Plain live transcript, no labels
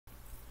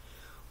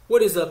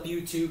What is up,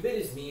 YouTube? It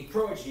is me,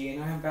 Prodigy,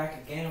 and I am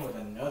back again with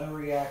another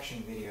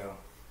reaction video.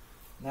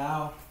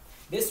 Now,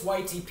 this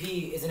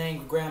YTP is an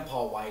Angry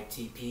Grandpa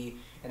YTP,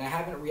 and I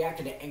haven't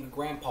reacted to Angry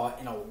Grandpa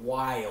in a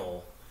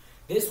while.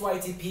 This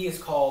YTP is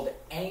called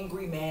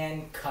Angry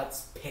Man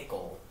Cuts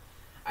Pickle.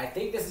 I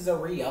think this is a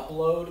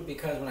re-upload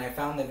because when I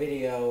found the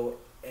video,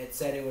 it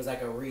said it was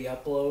like a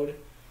re-upload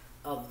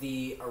of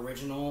the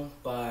original,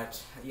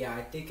 but yeah,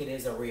 I think it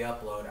is a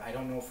re-upload. I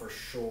don't know for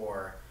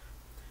sure.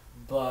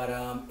 But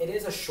it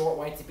is a short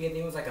YTP. I think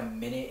it was like a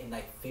minute and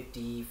like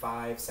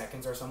 55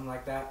 seconds or something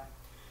like that.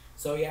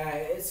 So yeah,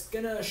 it's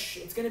gonna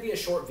be a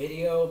short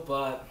video,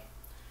 but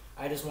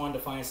I just wanted to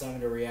find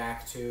something to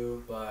react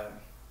to. But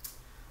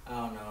I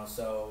don't know.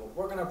 So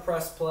we're gonna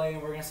press play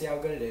and we're gonna see how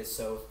good it is.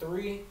 So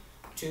 3,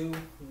 2,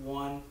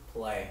 1,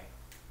 play.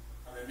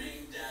 I've been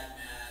making Dad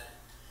mad,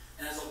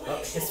 and as a way to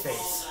his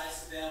face.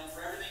 apologize to them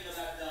for everything that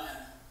I've done,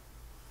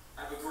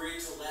 I've agreed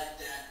to let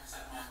Dad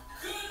suck my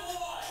good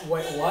boy.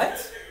 Wait,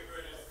 what?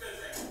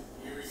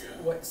 Here we go.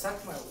 What?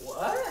 Suck my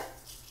what? Wait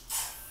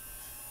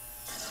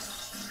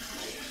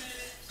a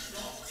minute.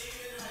 Don't dig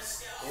into my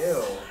scalp.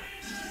 Ew.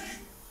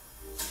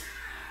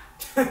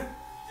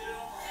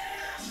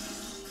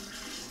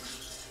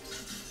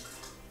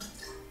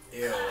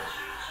 Ew.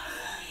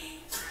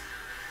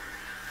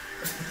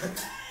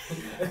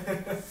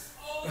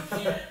 Oh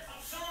shit!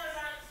 I'm sorry,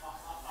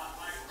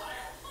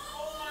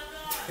 oh my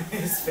God!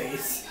 His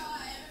face.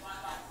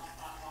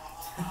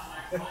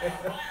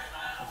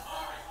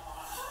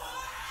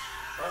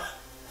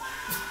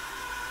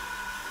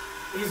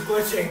 He's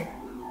glitching.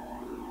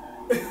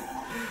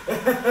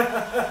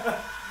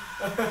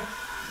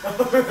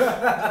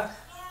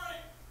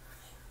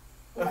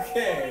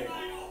 Okay.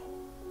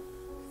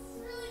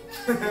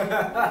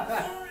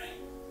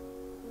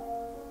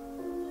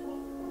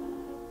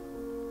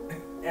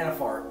 And a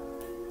fart.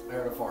 I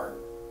heard a fart.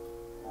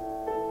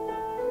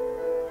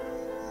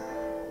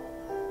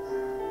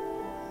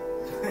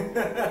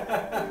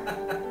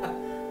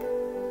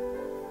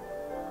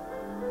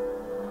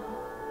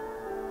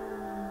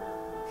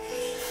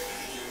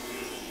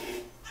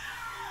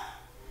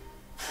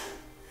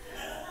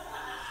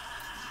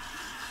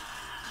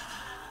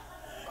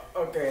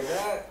 Okay,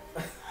 that...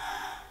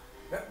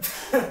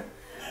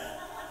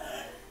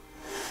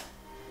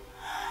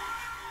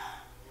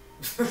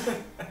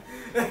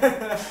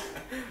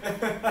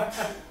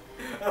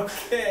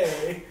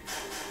 Okay.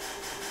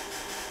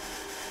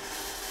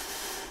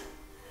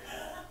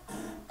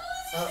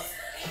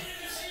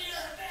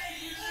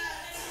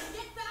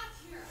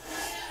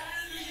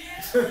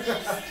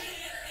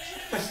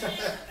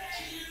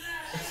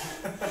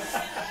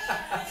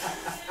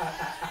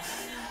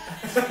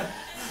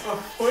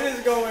 What is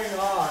going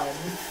on?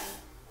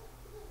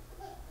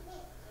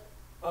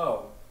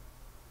 Oh.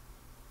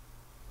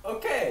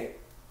 Okay.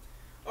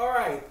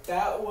 Alright,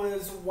 that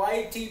was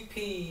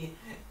YTP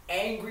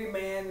Angry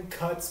Man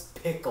Cuts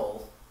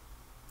Pickle.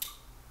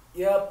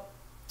 Yep.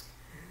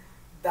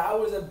 That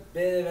was a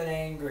bit of an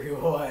angry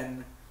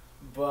one.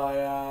 But,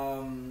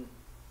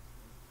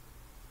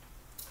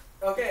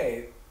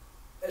 okay.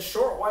 A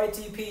short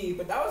YTP,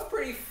 but that was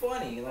pretty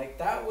funny. Like,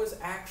 that was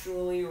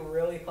actually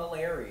really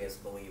hilarious,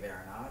 believe it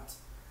or not.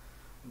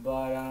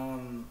 But,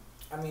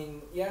 I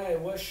mean, yeah, it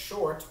was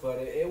short, but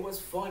it was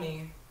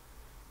funny.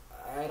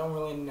 I don't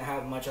really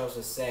have much else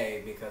to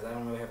say because I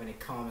don't really have any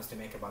comments to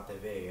make about the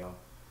video.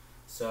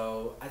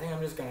 So, I think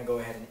I'm just going to go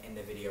ahead and end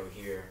the video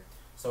here.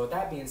 So, with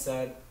that being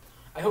said,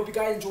 I hope you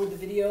guys enjoyed the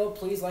video.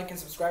 Please like and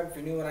subscribe if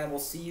you're new, and I will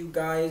see you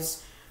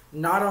guys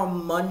not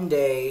on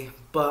Monday,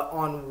 but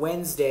on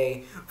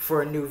Wednesday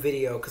for a new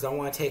video because I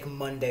want to take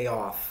Monday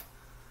off.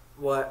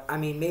 I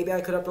mean, maybe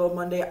I could upload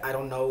Monday. I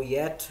don't know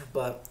yet,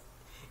 but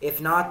if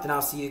not, then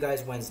I'll see you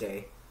guys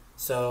Wednesday.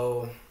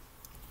 So,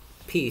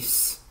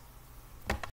 peace.